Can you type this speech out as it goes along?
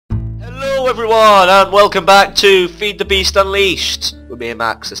Hello everyone and welcome back to Feed the Beast Unleashed with me and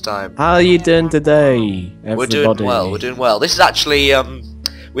Max this time. How are you doing today, everybody? We're doing well. This is actually,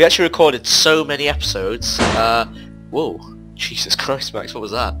 we actually recorded so many episodes. Whoa, Jesus Christ, Max, what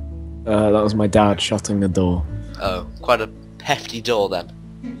was that? That was my dad shutting the door. Oh, quite a hefty door then.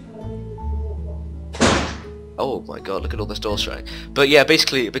 Oh my god, look at all this door strike. But yeah,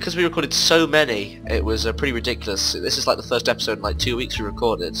 basically, because we recorded so many, it was pretty ridiculous. This is like the first episode in like 2 weeks we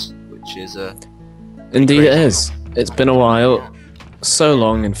recorded, which is Indeed crazy. it is. It's been a while. So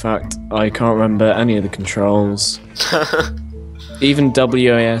long, in fact, I can't remember any of the controls. Even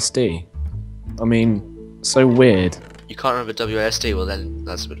WASD. I mean, so weird. You can't remember WASD? Well then,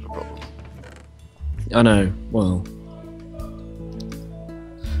 that's a bit of a problem. I know, well...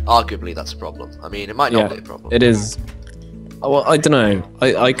 Arguably that's a problem. I mean, it might not be a problem. It is. Well, I don't know.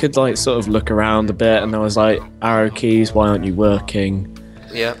 I could like sort of look around a bit, and I was like, arrow keys, why aren't you working?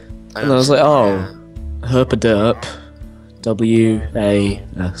 Yeah. And I was like, oh, herpaderp, W, A,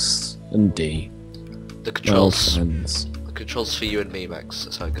 S, and D. The controls. Friends. The controls for you and me, Max.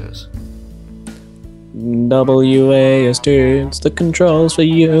 That's how it goes. W, A, S, D, it's the controls for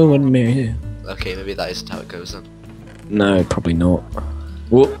you and me. Okay, maybe that isn't how it goes then. No, probably not.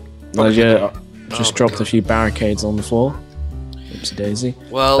 Whoop. I just dropped a few barricades on the floor. Oopsie daisy.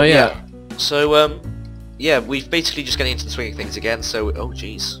 Well, yeah. So, yeah, we've basically just getting into the swing of things again, so... Oh,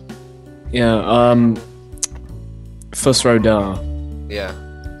 jeez. Yeah, Fuss Rodar. Yeah.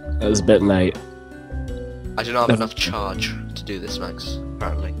 It was a bit late. I do not have enough charge to do this, Max,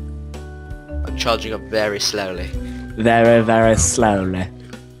 apparently. I'm charging up very slowly. Very, very slowly.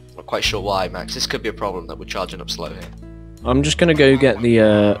 Not quite sure why, Max. This could be a problem that we're charging up slow here. I'm just gonna go get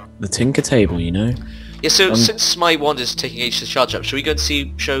the tinker table, you know? Yeah, so since my wand is taking ages to charge up, should we go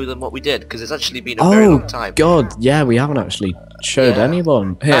and show them what we did? Because it's actually been a very long time. God, yeah, we haven't actually showed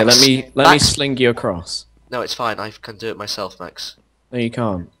anyone. Here, Max, let me sling you across. No, it's fine. I can do it myself, Max. No, you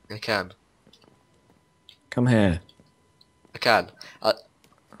can't. I can. Come here. I can. I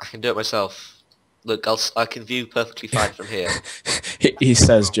can do it myself. Look, I can view perfectly fine from here. He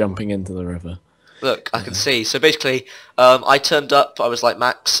says, jumping into the river. Look, I can see. So basically, I turned up. I was like,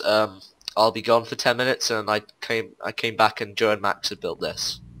 Max, I'll be gone for 10 minutes, and I came back, and Joe and Max had built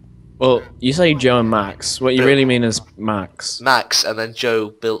this. Well, you say Joe and Max. What you really mean is Max. Max, and then Joe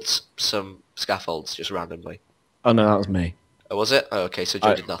built some scaffolds just randomly. Oh no, that was me. Oh, was it? Oh, okay. So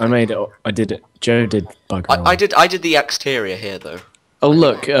Joe did nothing. I made it. I did it. Joe did bugger all. I did the exterior here though. Oh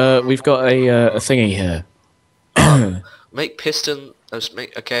look, we've got a thingy here. Make piston.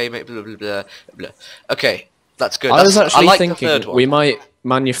 Okay, make blah blah blah blah. Okay, that's good. I was actually like thinking the third one. we might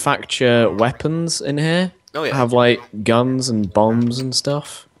manufacture weapons in here. Oh yeah. Have like guns and bombs and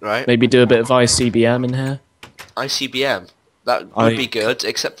stuff. Right. Maybe do a bit of ICBM in here. ICBM. That would be good,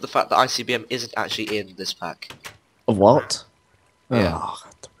 except for the fact that ICBM isn't actually in this pack. What? Yeah. Oh,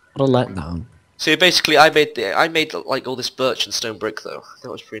 what a letdown. So basically, I made like all this birch and stone brick though.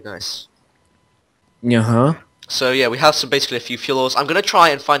 That was pretty nice. Yeah. So yeah, we have basically a few floors. I'm gonna try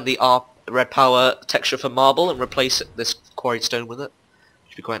and find the red power texture for marble and replace this quarried stone with it.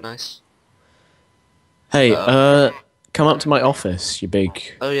 Should be quite nice. Hey, come up to my office, you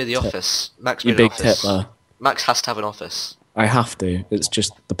big. Oh yeah, the office. Max You made an big office. Hitler. Max has to have an office. I have to. It's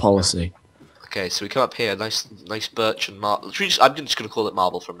just the policy. Okay, so we come up here, nice birch and marble. I'm just gonna call it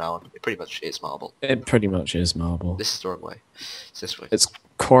marble from now on. It pretty much is marble. It pretty much is marble. This is the wrong way. It's this way. It's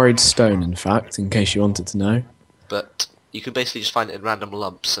quarried stone, in fact, in case you wanted to know. But you can basically just find it in random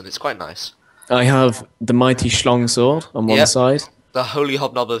lumps, and it's quite nice. I have the mighty schlong sword on one side. The holy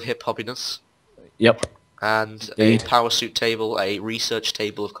hobnob of hip hoppiness. Yep. And Indeed. a power suit table, a research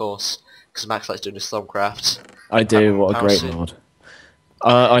table, of course, because Max likes doing his Thaumcraft. I do. What a Power great suit. mod.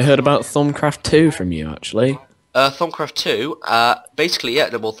 I heard about Thaumcraft 2 from you, actually. Thaumcraft 2, basically,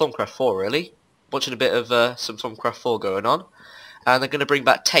 yeah, well, Thaumcraft 4, really. Watching a bit of some Thaumcraft 4 going on. And they're going to bring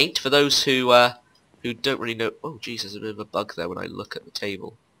back Taint for those who don't really know... Oh, jeez, there's a bit of a bug there when I look at the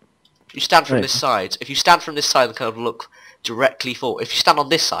table. If you stand from this side, and kind of look directly forward... If you stand on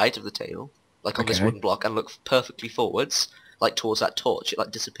this side of the table, like on this wooden block, and look perfectly forwards, like towards that torch, it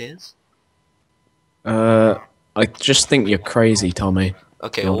like disappears. I just think you're crazy, Tommy.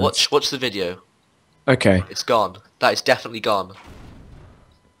 Okay, well, watch the video. Okay. It's gone. That is definitely gone.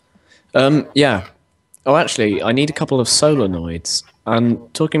 Yeah. Oh, actually, I need a couple of solenoids.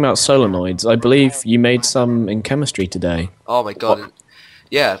 And talking about solenoids, I believe you made some in chemistry today. Oh my god. What?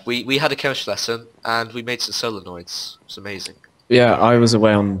 Yeah, we had a chemistry lesson, and we made some solenoids. It's amazing. Yeah, I was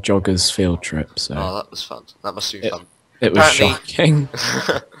away on Jogger's field trip, so... Oh, that was fun. That must have been fun. It was shocking.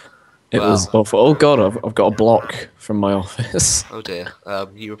 It Wow. was awful. Oh god, I've got a block from my office. Oh dear.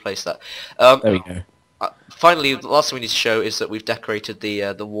 You replaced that. There we go. Finally, the last thing we need to show is that we've decorated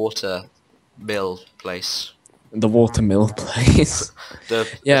the water mill place. The watermill place. The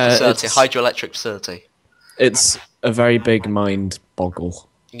Yeah, facility, it's- hydroelectric facility. It's a very big mind boggle.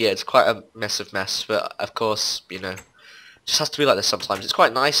 Yeah, it's quite a massive mess, but of course, you know, just has to be like this sometimes. It's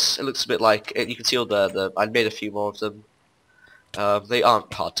quite nice. It looks a bit like you can see all the. I made a few more of them. They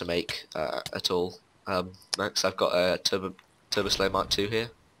aren't hard to make at all. Max, I've got a Turbo Slayer Mark II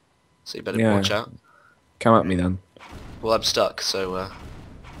here, so you better Yeah. watch out. Come at me then. Well, I'm stuck, so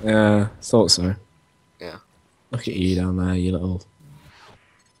Yeah, thought so. yeah. Look at you down there, you little...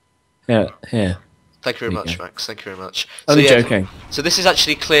 Here. Thank you very There you much, go. Max. Thank you very much. I'm yeah, joking. So this is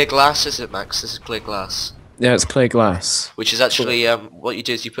actually clear glass, is it, Max? This is clear glass. Yeah, it's clear glass. Which is actually what you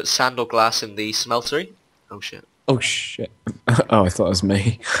do is you put sand or glass in the smeltery. Oh shit. Oh shit. Oh, I thought it was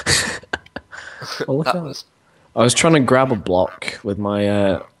me. Oh, look That at was I was trying to grab a block with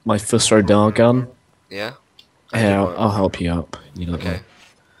my my Fusro Dar gun. yeah. Yeah, I'll help you up. You little... Okay.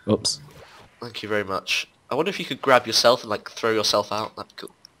 Oops. Thank you very much. I wonder if you could grab yourself and like throw yourself out. That'd be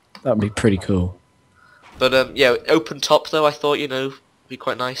cool. That'd be pretty cool. But yeah, open top though. I thought be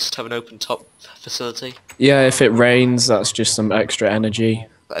quite nice to have an open top facility. Yeah, if it rains, that's just some extra energy.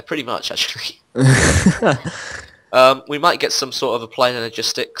 Pretty much actually. We might get some sort of applied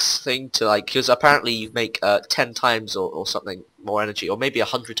energistics thing to like, because apparently you make 10 times or something more energy, or maybe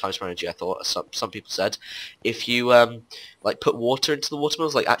 100 times more energy. I thought some people said, if you like put water into the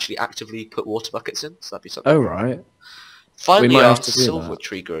watermelons, like actually actively put water buckets in. So that'd be something. Oh right. Finally, might our have to do silver that.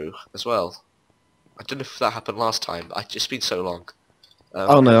 tree grew as well. I don't know if that happened last time. It's been so long.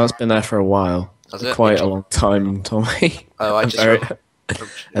 Oh no, that's been there for a while. Has it? Quite a long time, Tommy. Oh, I I'm just very- wrote-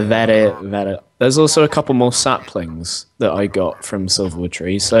 Very. There's also a couple more saplings that I got from Silverwood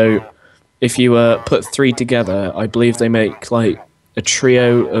Tree. So if you put 3 together, I believe they make like a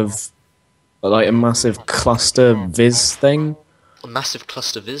trio of like a massive cluster viz thing. A massive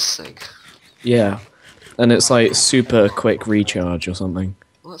cluster viz thing. Yeah, and it's like super quick recharge or something.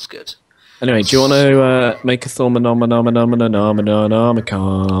 Well, that's good. Anyway, do you want to make a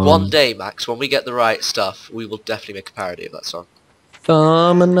Thaumonomicon? One day, Max, when we get the right stuff, we will definitely make a parody of that song.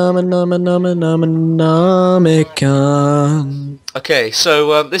 Thaumonomicon. Okay,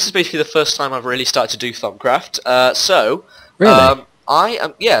 so this is basically the first time I've really started to do Thaumcraft. Really? I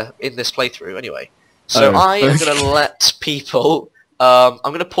am in this playthrough anyway. So Oh, I am okay. going to let people. I'm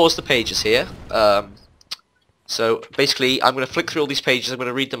going to pause the pages here. So basically, I'm going to flick through all these pages. I'm going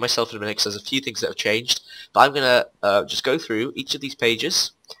to read them myself in a minute because there's a few things that have changed. But I'm going to just go through each of these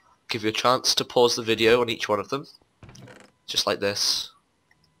pages, give you a chance to pause the video on each one of them, just like this.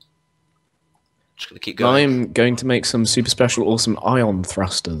 Just going to keep going. I'm going to make some super special awesome ion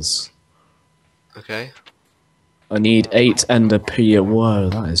thrusters. Okay. I need 8 ender per year. Whoa,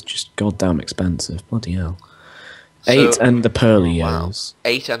 that is just goddamn expensive. Bloody hell. 8 So- ender pearlios.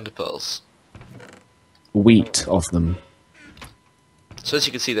 8 ender pearls. Wheat of them. So as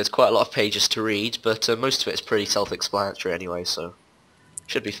you can see, there's quite a lot of pages to read, but most of it is pretty self-explanatory anyway, so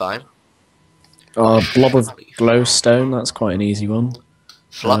should be fine. Blob of glowstone, that's quite an easy one.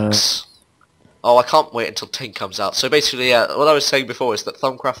 Flux. Oh, I can't wait until Taint comes out. So basically, what I was saying before is that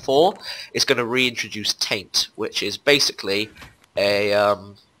Thaumcraft 4 is going to reintroduce Taint, which is basically a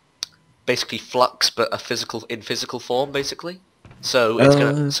basically Flux, but in physical form, basically. So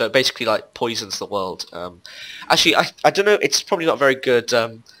it's so it basically like poisons the world. Actually, I don't know. It's probably not a very good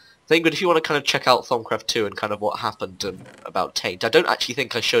thing, but if you want to kind of check out Thaumcraft 2 and kind of what happened about Taint, I don't actually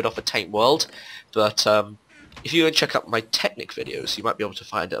think I showed off a Taint world, but if you go and check out my Technic videos, you might be able to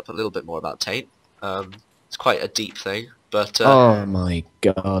find out a little bit more about Taint. It's quite a deep thing, but Oh my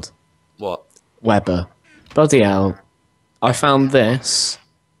god. what? Weber. Bloody hell. I found this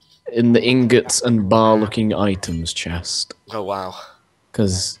in the ingots and bar looking items chest. Oh wow,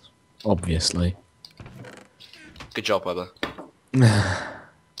 Because, obviously. good job, Weber.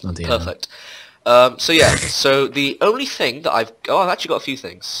 Bloody hell. Perfect. So yeah, so the only thing that I've actually got a few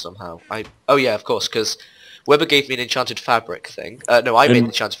things somehow. Oh yeah, of course, because Weber gave me an enchanted fabric thing. No, I made an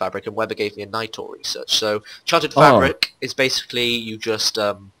enchanted fabric, and Weber gave me a Nitor research. So enchanted fabric is basically you just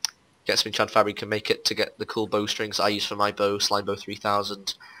get some enchanted fabric, you can make it to get the cool bowstrings I use for my bow, Slime Bow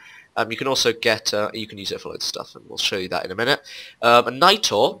 3000. You can also get, you can use it for loads of stuff, and we'll show you that in a minute. A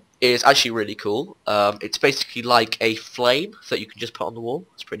Nitor is actually really cool. It's basically like a flame that you can just put on the wall.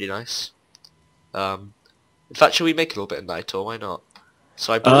 It's pretty nice. In fact, shall we make a little bit of Nitor? Why not?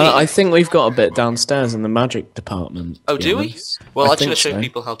 So I believe... I think we've got a bit downstairs in the magic department. Oh, to be do we? honest. Well, I I'm just going to think show so.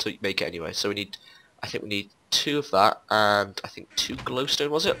 people how to make it anyway. So I think we need 2 of that, and I think 2 glowstone,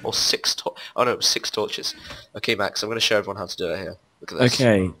 was it? Or 6 oh no, it was 6 torches. Okay, Max, I'm going to show everyone how to do it here. Look at this.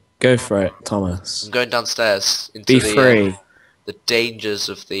 Okay, go for it, Thomas. I'm going downstairs into Be the free. The dangers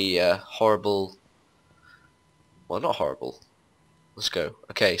of the horrible... Well, not horrible. Let's go.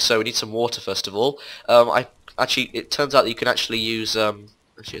 Okay, so we need some water first of all. It turns out that you can actually use...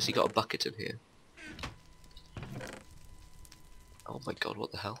 Actually, has he got a bucket in here? Oh my god,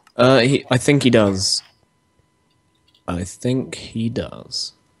 what the hell? I think he does. I think he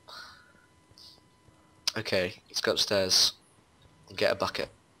does. Okay, let's go upstairs and get a bucket.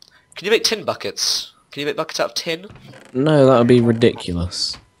 Can you make tin buckets? Can you make buckets out of tin? No, that would be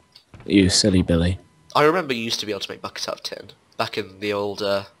ridiculous. You silly Billy. I remember you used to be able to make buckets out of tin. Back in the old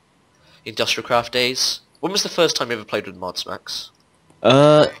industrial craft days. When was the first time you ever played with mods, Max?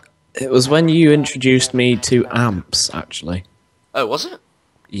 It was when you introduced me to amps, actually. Oh, was it?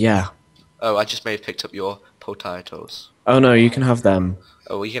 Yeah. Oh, I just may have picked up your potatoes. Oh no, you can have them.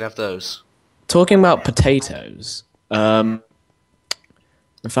 Oh, well, you can have those. Talking about potatoes, in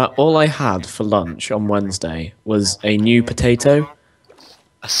fact, all I had for lunch on Wednesday was a new potato.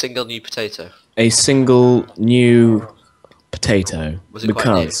 A single new potato? A single new potato. Was it quite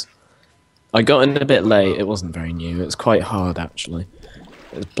new? Because I got in a bit late, it wasn't very new, it was quite hard actually.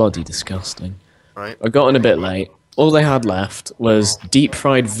 It was bloody disgusting. Right. I got in a bit late. All they had left was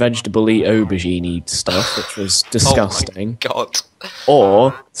deep-fried vegetable-y aubergine stuff, which was disgusting. Oh my god.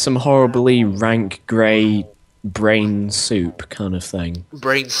 Or some horribly rank grey brain soup kind of thing.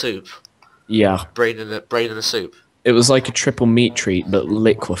 Brain soup. Yeah. Brain in a soup. It was like a triple meat treat, but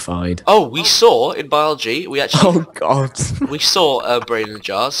liquefied. Oh, we saw in biology. We actually. Oh god. We saw brain in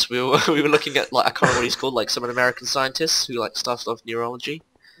jars. We were looking at like I can't remember what he's called, like some American scientists who like stuff off neurology.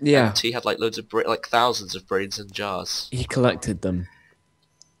 Yeah. And he had like loads of like thousands of brains in jars. He collected them.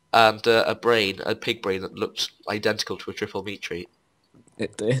 And a pig brain that looked identical to a triple meat treat.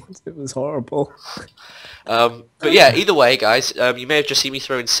 It did. It was horrible. But yeah, either way, guys, you may have just seen me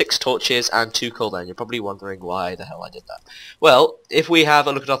throw in 6 torches and 2 coal down. You're probably wondering why the hell I did that. Well, if we have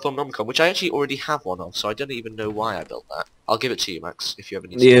a look at our Thaumcraft, which I actually already have one of, so I don't even know why I built that. I'll give it to you, Max, if you ever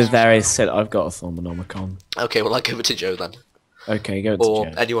need to. Yeah, very silly. I've got a Thaumcraft. Okay, well, I'll give it to Joe then. Okay, go to Or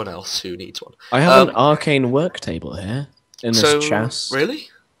Joe. anyone else who needs one. I have an arcane work table here in this chest. Really?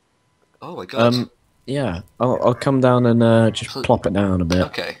 Oh my god. Yeah, I'll come down and just plop it down a bit.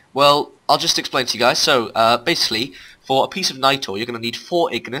 Okay, well, I'll just explain to you guys. So, basically, for a piece of night ore, you're going to need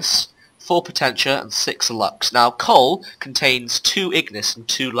 4 ignis, 4 potentia, and 6 lux. Now, coal contains 2 ignis and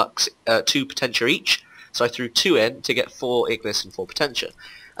 2 lux, 2 potentia each. So I threw 2 in to get 4 ignis and 4 potentia.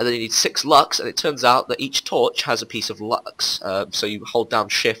 And then you need 6 lux, and it turns out that each torch has a piece of lux. So you hold down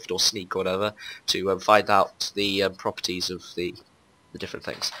shift or sneak or whatever to find out the properties of the different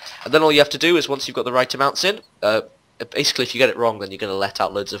things. And then all you have to do is, once you've got the right amounts in, basically if you get it wrong, then you're going to let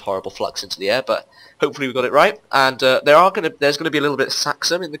out loads of horrible flux into the air, but hopefully we got it right. And there's going to be a little bit of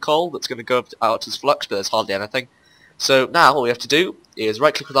saxum in the coal that's going to go out as flux, but there's hardly anything. So now all we have to do is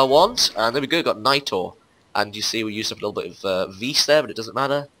right click with our wand, and there we go, we've got night ore. And you see we used up a little bit of Vs there, but it doesn't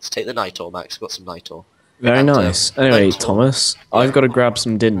matter. Let's take the night ore, Max. We've got some night ore. Very nice. Anyway, night ore. Thomas, I've got to grab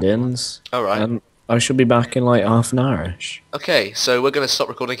some din-dins. Alright. And I should be back in like half an hour-ish. Okay, so we're going to stop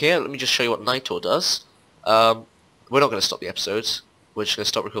recording here. Let me just show you what night ore does. We're not going to stop the episodes. We're just going to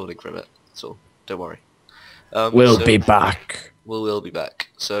stop recording for a bit. That's all. Don't worry. We'll be back. We will be back.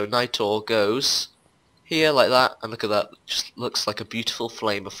 So night ore goes here like that, and look at that. Just looks like a beautiful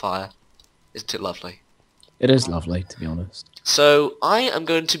flame of fire. Isn't it lovely? It is lovely, to be honest. So I am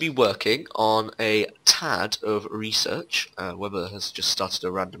going to be working on a tad of research. Webber has just started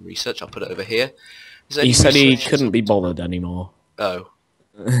a random research. I'll put it over here. He said he couldn't be bothered anymore. Oh.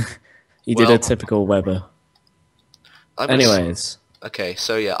 He did a typical Webber. Anyways. Okay,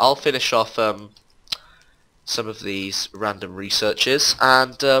 so yeah, I'll finish off some of these random researches,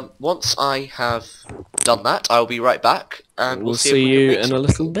 and once I have done that, I'll be right back, and We'll see see if we you can make in a some-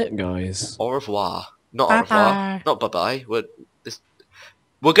 little bit, guys. Au revoir. Not au revoir. Not bye-bye. We're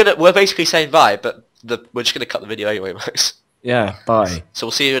basically saying bye, but we're just gonna cut the video anyway, Max. Yeah, bye. So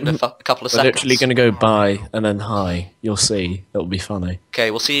we'll see you in a couple of We're seconds. literally going to go bye and then hi. You'll see. It'll be funny. Okay,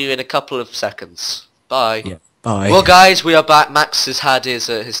 we'll see you in a couple of seconds. Bye. Yeah, bye. Well, guys, we are back. Max has had his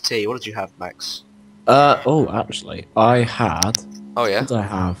tea. What did you have, Max? Oh, actually, I had... Oh, yeah? What did I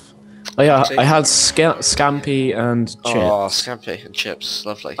have? Oh, yeah, I had scampi and chips. Oh, scampi and chips.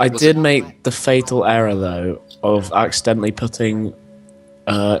 Lovely. I did make the fatal error, though, of accidentally putting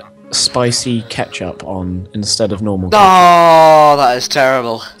spicy ketchup on instead of normal ketchup. Oh, that is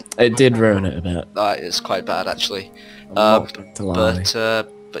terrible. It did ruin it a bit. That is quite bad, actually. I'm not going to lie.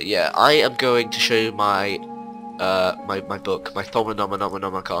 But yeah, I am going to show you my my book, my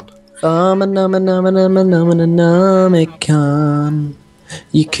Thaumcraft. Phenomenomicon.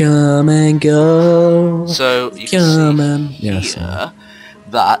 You come and go. So you can see here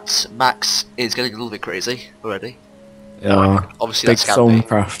that Max is getting a little bit crazy already. Yeah, Obviously big that's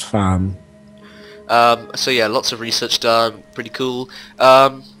Thaumcraft fan. So yeah, lots of research done, pretty cool.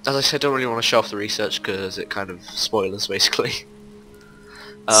 As I said, I don't really want to show off the research because it kind of spoilers basically.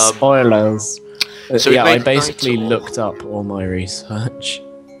 Spoilers. So yeah, I made basically Nitor. looked up all my research.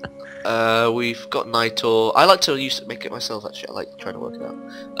 We've got Nitor. I like to make it myself actually. I like trying to work it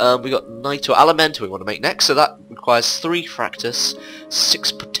out. We got Nitor Elemental we want to make next, so that requires 3 Fractus,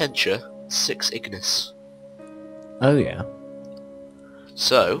 6 Potentia, 6 Ignis. Oh yeah.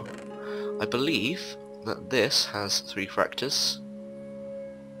 So, I believe that this has 3 Fractus,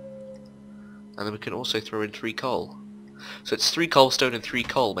 and then we can also throw in 3 coal. So it's 3 cobblestone and 3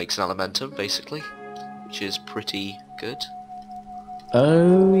 coal makes an Elementum, basically, which is pretty good.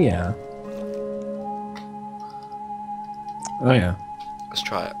 Oh yeah. Oh yeah. Let's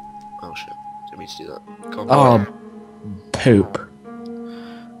try it. Oh shit, didn't mean to do that. Come on, Oh, boy. poop.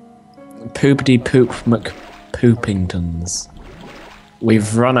 Poopity poop McPoopingtons.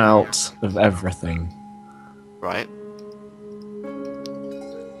 We've run out of everything. Right.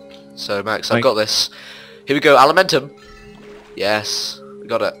 So Max, I've got this. Here we go, Elementum. Yes, we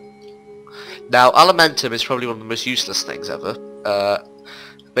got it. Now, Elementum is probably one of the most useless things ever.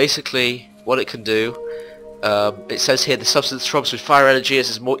 Basically, what it can do, it says here the substance throbs with fire energy as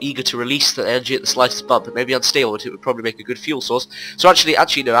is more eager to release the energy at the slightest bump. It may be unstable, but it would probably make a good fuel source. So actually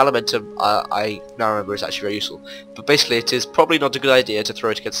no, Elementum, I now remember, is actually very useful. But basically, it is probably not a good idea to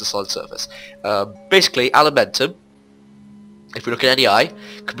throw it against the solid surface. Basically, Elementum, if we look at NEI,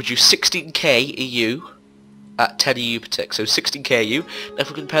 can produce 16k EU at 10 EU per tick, so 16k EU. Now if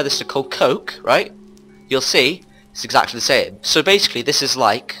we compare this to cold coke, right, you'll see it's exactly the same. So basically this is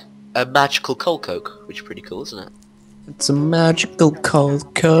like a magical cold coke, which is pretty cool, isn't it? It's a magical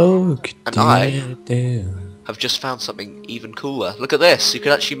cold coke. And I have just found something even cooler. Look at this, you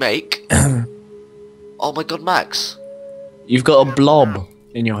can actually make... Oh my god, Max. You've got a blob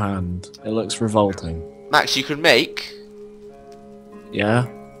in your hand. It looks revolting. Max, you can make... Yeah?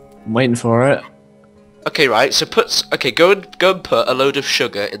 I'm waiting for it. Okay, right, so go and put a load of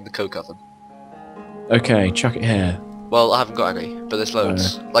sugar in the coke oven. Okay, chuck it here. Well, I haven't got any, but there's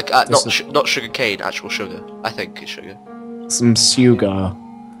loads. Like, not sugar cane, actual sugar. I think it's sugar. Some sugar.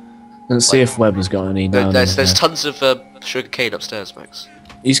 Let's see if Webb has got any down There's there. tons of sugar cane upstairs, Max.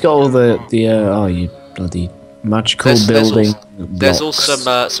 He's got all the oh, you bloody magical building There's also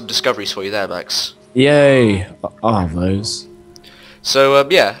blocks. some discoveries for you there, Max. Yay! Ah, those. So,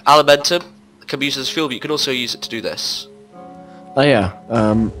 yeah, Elementum can be used as fuel, but you can also use it to do this. Oh yeah,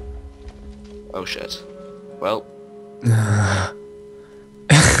 Oh shit. Well.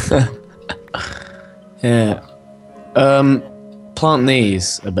 yeah. Plant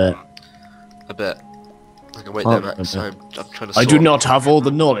these a bit. A bit. I can wait there, Max. I'm trying to I do sort. not have all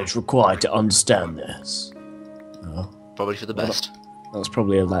the knowledge required to understand this. Oh, Probably for the best. that's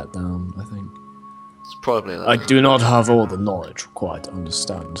probably a letdown, I think. It's probably that. I do not have all the knowledge required to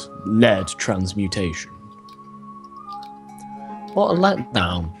understand lead transmutation. What a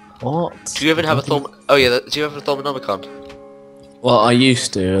letdown. What? Do you even have a Oh yeah, do you have a Thaumcraft? Well, I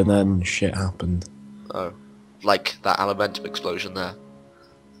used to, and then shit happened. Oh. Like that Elementum explosion there.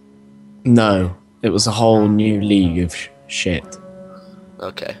 No, it was a whole new league of shit.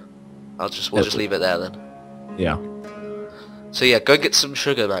 Okay. We'll just leave it there then. Yeah. So yeah, go get some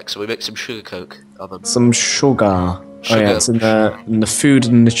sugar, Max, so we make some sugar coke oven. Some sugar. Oh yeah, it's in the food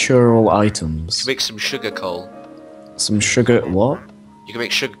and natural items. You can make some sugar coal. Some sugar. What? You can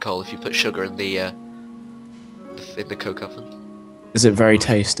make sugar coal if you put sugar in the coke oven. Is it very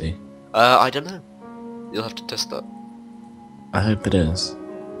tasty? I don't know. You'll have to test that. I hope it is.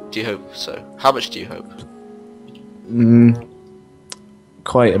 Do you hope so? How much do you hope?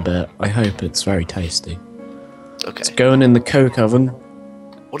 Quite a bit. I hope it's very tasty. Okay. It's going in the coke oven.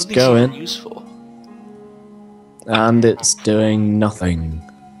 What are these going. even used for? And it's doing nothing.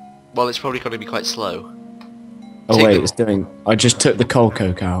 Well, it's probably going to be quite slow. Oh Take wait, it. it's doing... I just took the coal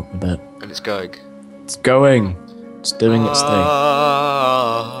coke out a bit. And it's going. It's going. It's doing its thing.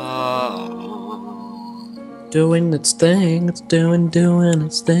 Doing its thing. It's doing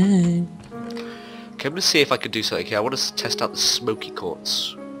its thing. Okay, I'm going to see if I can do something here. I want to test out the smoky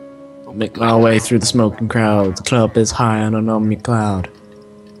quartz. Make my way through the smoking crowd. The club is high on an omni cloud.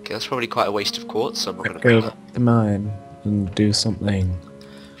 Okay, that's probably quite a waste of quartz, so I'm not going to Go do that. to mine and do something.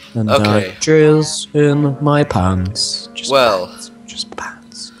 And Okay. I drills in my pants. Just Well. pants. Just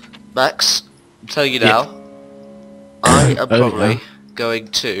pants. Max, I'm telling you now, I am Oh, probably yeah. going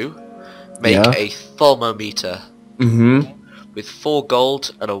to make Yeah. a thermometer with 4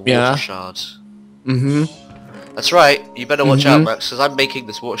 gold and a water Yeah. shard. Mm-hmm. That's right. You better watch out, Max, because I'm making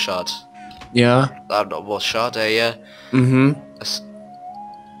this water shard. Yeah. I'm not a water shard. Mm-hmm.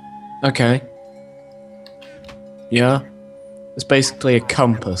 A Okay. Yeah. It's basically a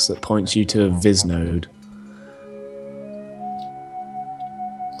compass that points you to a Viz node.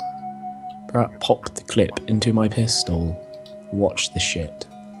 Pop the clip into my pistol. Watch the shit.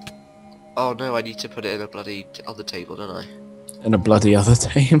 Oh no, I need to put it in a bloody other table, don't I? And a bloody other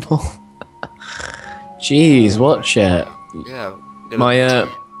table. Jeez, watch it. Yeah.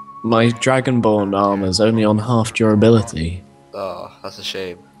 My Dragonborn armor's only on half durability. Oh, that's a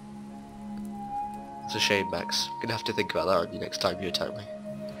shame. It's a shame, Max. You're gonna have to think about that on you next time you attack me.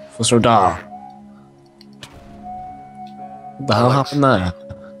 For so da. What the hell happened there?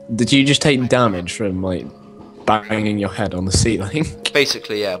 Did you just take damage from like banging your head on the ceiling?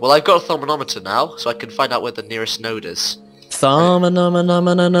 Basically, yeah. Well, I've got a thermometer now, so I can find out where the nearest node is. Thermometer.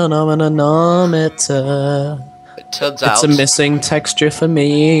 It turns It's out... a missing texture for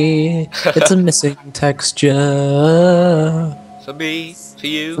me. It's a missing texture. For me, for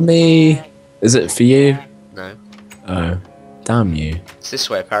you... For me. Is it for you? No. Oh. Damn you. It's this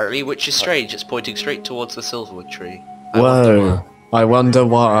way, apparently, which is strange. It's pointing straight towards the silverwood tree. I wonder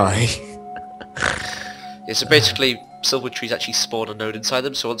why. Yeah, so basically, silverwood trees actually spawn a node inside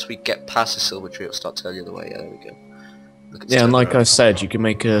them, so once we get past the silverwood tree, it'll start turning the other way. Yeah, there we go. Yeah, and like I said, you can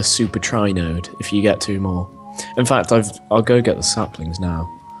make a super trinode if you get 2 more. In fact, I'll go get the saplings now.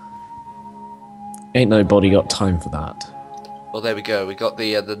 Ain't nobody got time for that. Well, there we go. We got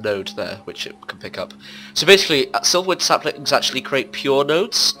the node there, which it can pick up. So basically, silverwood saplings actually create pure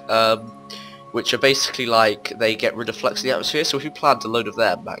nodes, which are basically like they get rid of flux in the atmosphere. So if you plant a load of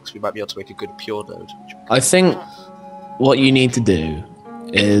them, Max, we might be able to make a good pure node. I think what you need to do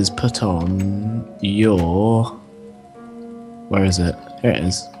is put on your... Where is it? Here it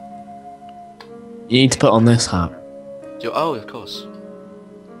is. You need to put on this hat. Oh, of course.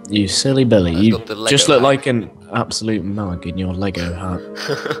 You silly Billy. You got the Lego just look hat. like an absolute mug in your Lego hat.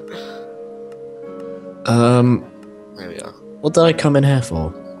 There we are. What did I come in here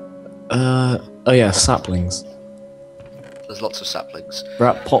for? Oh yeah, saplings. There's lots of saplings.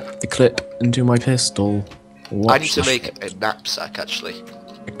 Pop the clip into my pistol. I need to make a knapsack, actually.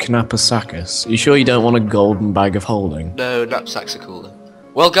 a Knapasakis. You sure you don't want a golden bag of holding? No, knapsacks are cooler.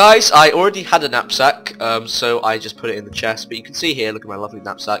 Well guys, I already had a knapsack, so I just put it in the chest, but you can see here, look at my lovely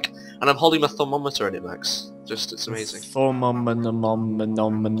knapsack, and I'm holding my thermometer in it, Max. Just, it's amazing. Thermometer. The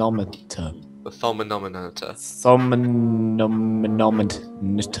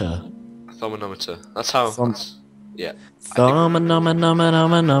thermometer. Thermometer. That's how... yeah.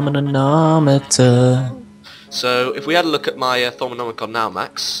 Thermometer. So, if we had a look at my thermometer now,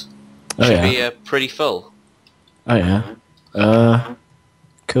 Max, Oh, should yeah. be pretty full. Oh yeah.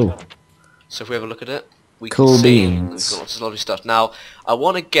 Cool. So if we have a look at it, we Cool can see beans. we've got lots of lovely stuff. Now, I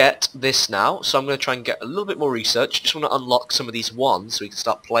want to get this now, so I'm going to try and get a little bit more research. Just want to unlock some of these wands so we can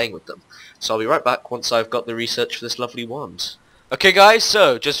start playing with them. So I'll be right back once I've got the research for this lovely wand. Okay guys,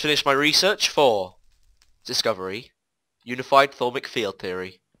 so just finished my research for Discovery, Unified Thermic Field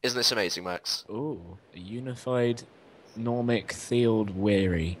Theory. Isn't this amazing, Max? Ooh, a unified normic field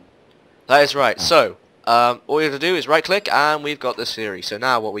weary. That is right. So, all we have to do is right click and we've got this theory. So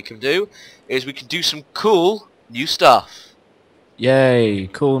now what we can do is we can do some cool new stuff. Yay,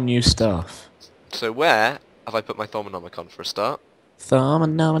 cool new stuff. So where have I put my thermonomicon for a start?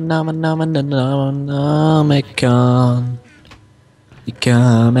 Thermonomicon. You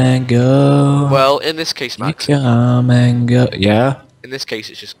come and go. Well, in this case, Max, You come and go. Yeah? in this case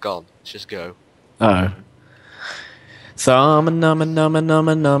it's just gone. It's just go. Oh.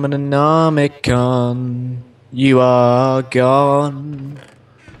 Thermonomicon. You are gone.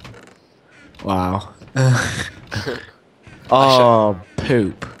 Wow. Oh,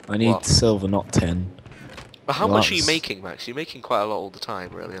 poop. I need What? silver, not tin. But how much are you Lots. making, Max? You're making quite a lot all the time,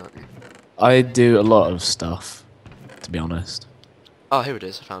 really, aren't you? I do a lot of stuff, to be honest. Oh, here it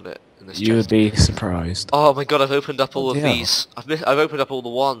is. I found it in this You would chest. be surprised. Oh my god, I've opened up all of Yeah. these. I've opened up all the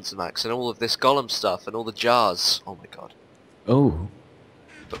wands, Max, and all of this golem stuff, and all the jars. Oh my god. Oh,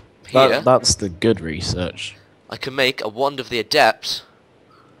 Here, that's the good research. I can make a wand of the adept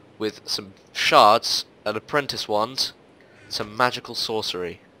with some shards, an apprentice wand, some magical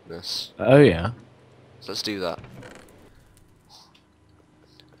sorcery. Yes. Oh yeah. So let's do that.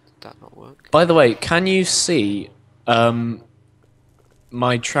 Did that not work? By the way, can you see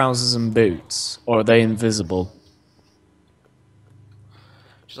my trousers and boots, or are they invisible?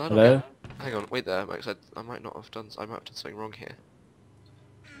 Just, I don't Hello? get- Hang on, wait there, Max. I might not have done. I might have done something wrong here.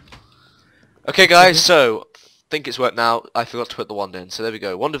 Okay, guys. So think it's worked now. I forgot to put the wand in. So there we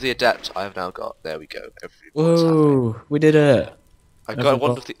go. Wand of the Adept. I have now got. There we go. Everyone's happy. Whoa, we did it. I've got a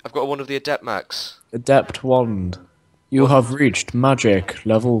wand of the. I've got a wand of the Adept, Max. Adept wand. You Wand. have reached magic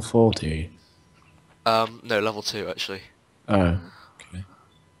level 40. No, level 2 actually. Oh, okay.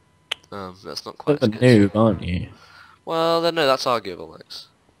 That's not quite You're as a good. noob, aren't you? Well, then no, that's arguable, Max.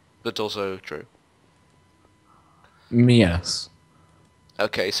 But also true. Yes.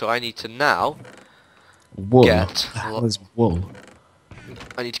 Okay, so I need to now Wool. get. The hell is wool?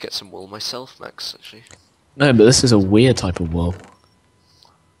 I need to get some wool myself, Max. Actually. No, but this is a weird type of wool.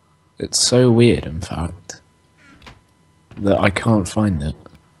 It's so weird, in fact, that I can't find it.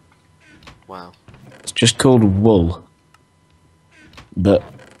 Wow. It's just called wool. But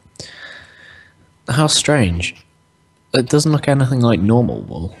how strange. It doesn't look anything like normal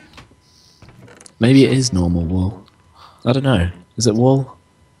wool. Maybe it is normal wool. I don't know. Is it wool?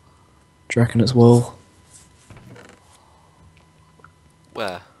 Do you reckon it's wool?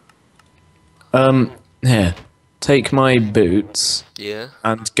 Where? Here. Take my boots Yeah.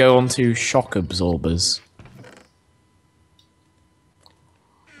 and go onto shock absorbers.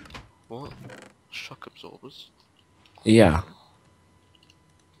 What? Shock absorbers? Yeah.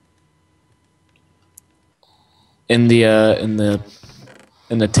 In the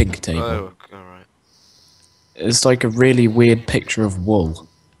TIG table. Oh, alright. It's like a really weird picture of wool.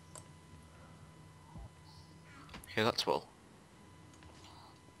 Yeah, that's wool.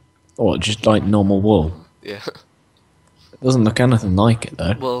 Or just like normal wool. Yeah. It doesn't look anything like it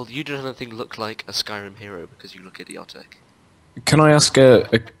though. Well, you don't anything look like a Skyrim hero because you look idiotic. Can I ask a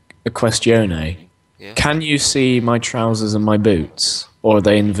questione? Yeah? Can you see my trousers and my boots? Or are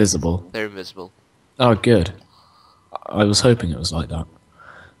they invisible? They're invisible. Oh, good. I was hoping it was like that.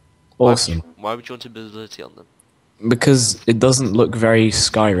 Awesome. Why would you want invisibility on them? Because it doesn't look very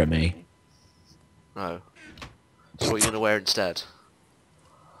Skyrim-y. No. So what are you going to wear instead?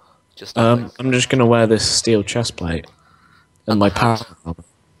 Just nothing. I'm just gonna wear this steel chest plate. And my power armor.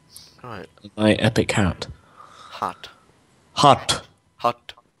 Right. And my epic hat. Hot. Hot.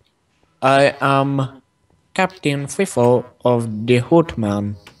 Hot. I am Captain Fiffle of the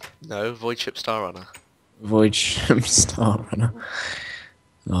Hoodman. No, Void Ship Star Runner. Void Ship Star Runner.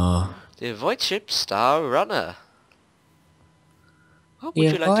 Oh. The Void Ship Star Runner. What would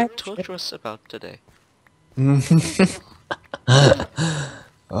Yeah, you like to Void talk to us about today?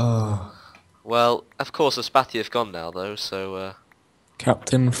 Oh. Well, of course, the Spathy have gone now, though, so,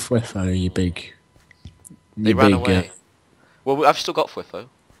 Captain Fwiffo, you big... They ran away. Well, I've still got Fwiffo.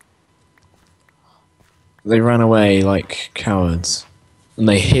 They ran away like cowards. And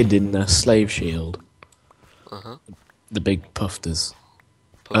they hid in their slave shield. Uh-huh. The big pufters.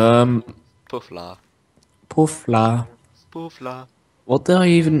 Puffla. Puffla. Puffla. What did I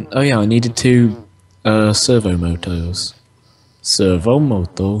even... Oh yeah, I needed 2 servo motos. Servo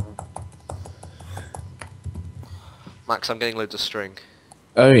moto. Max, I'm getting loads of string,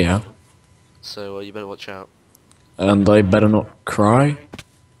 Oh yeah. so you better watch out. And I better not cry?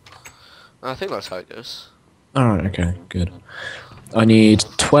 I think that's how it goes. Alright, okay, good. I need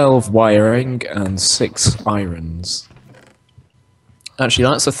 12 wiring and 6 irons. Actually,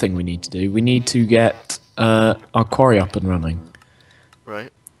 that's the thing we need to do. We need to get our quarry up and running.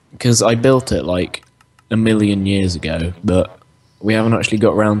 Right. Because I built it like a million years ago, but we haven't actually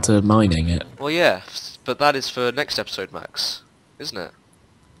got round to mining it. Well, yeah, but that is for next episode, Max, isn't it?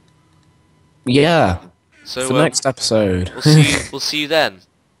 Yeah, So for next episode. we'll see you then,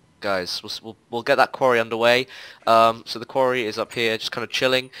 guys. We'll get that quarry underway. So the quarry is up here, just kind of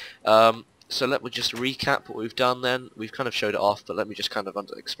chilling. So let me just recap what we've done then. We've kind of showed it off, but let me just kind of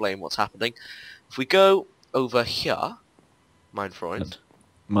explain what's happening. If we go over here, mein Freund,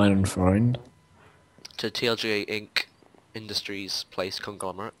 Mine friend. to TLGA Inc. Industries Place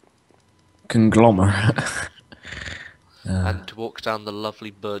Conglomerate, Conglomerate. and to walk down the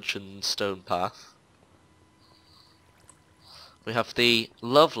lovely birch and stone path, we have the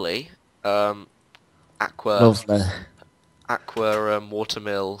lovely Lovely. aqua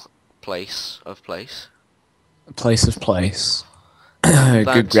watermill place. Place of place.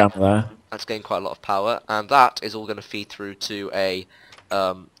 Good grammar there. That's getting quite a lot of power, and that is all going to feed through to a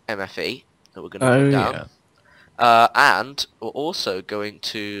MFE that we're going to put down. Yeah. And we're also going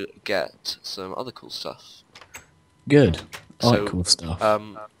to get some other cool stuff. Good. I like So, cool stuff.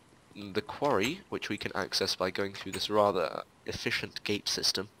 The quarry, which we can access by going through this rather efficient gate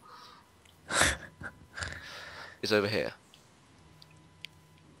system, is over here.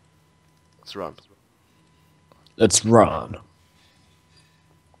 Let's run. Let's run.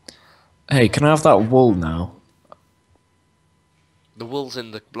 Hey, can I have that wool now? The wool's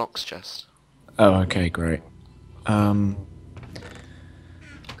in the blocks chest. Oh, okay, great. So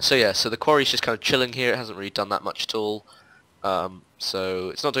yeah, so the quarry's just kind of chilling here. It hasn't really done that much at all. So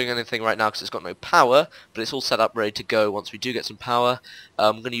it's not doing anything right now because it's got no power, but it's all set up ready to go once we do get some power.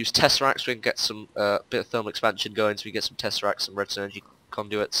 I'm going to use tesseracts so we can get some bit of thermal expansion going, so we get some tesseracts, some redstone energy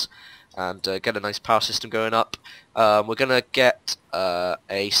conduits, and get a nice power system going up. We're going to get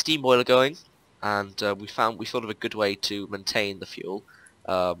a steam boiler going, and we thought of a good way to maintain the fuel.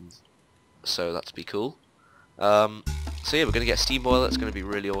 So that'd be cool. So yeah, we're going to get a steam boiler. It's going to be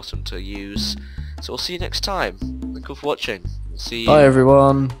really awesome to use. So we'll see you next time. Thank you for watching. We'll see you Bye,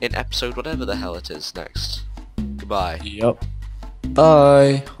 everyone. in episode whatever the hell it is next. Goodbye. Yep.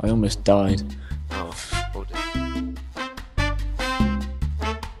 Bye. I almost died. Oh.